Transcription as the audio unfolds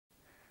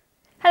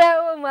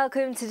And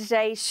welcome to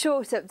today's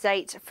short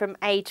update from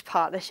Age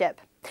Partnership.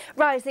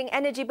 Rising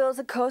energy bills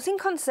are causing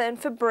concern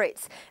for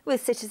Brits,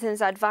 with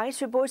Citizens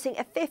Advice reporting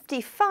a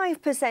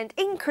 55%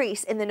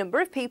 increase in the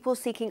number of people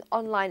seeking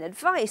online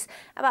advice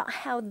about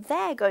how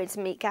they're going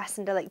to meet gas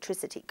and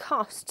electricity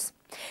costs.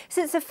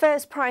 Since the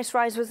first price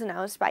rise was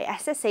announced by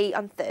SSE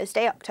on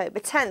Thursday, October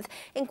 10th,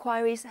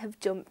 inquiries have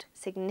jumped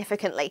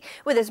significantly,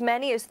 with as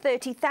many as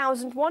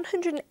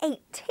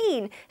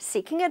 30,118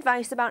 seeking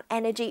advice about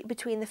energy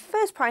between the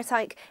first price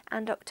hike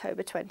and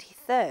October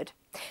 23rd.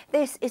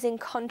 This is in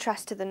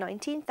contrast to the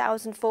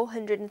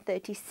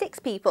 19,436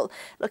 people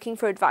looking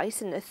for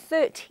advice in the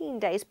 13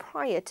 days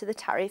prior to the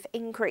tariff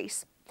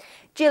increase.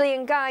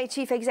 Gillian Guy,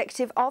 Chief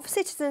Executive of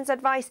Citizens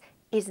Advice,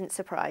 isn't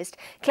surprised,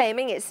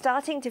 claiming it's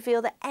starting to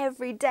feel that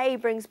every day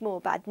brings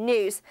more bad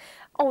news.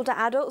 Older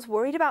adults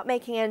worried about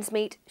making ends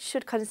meet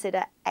should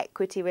consider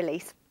equity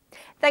release.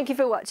 Thank you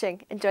for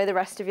watching. Enjoy the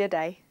rest of your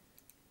day.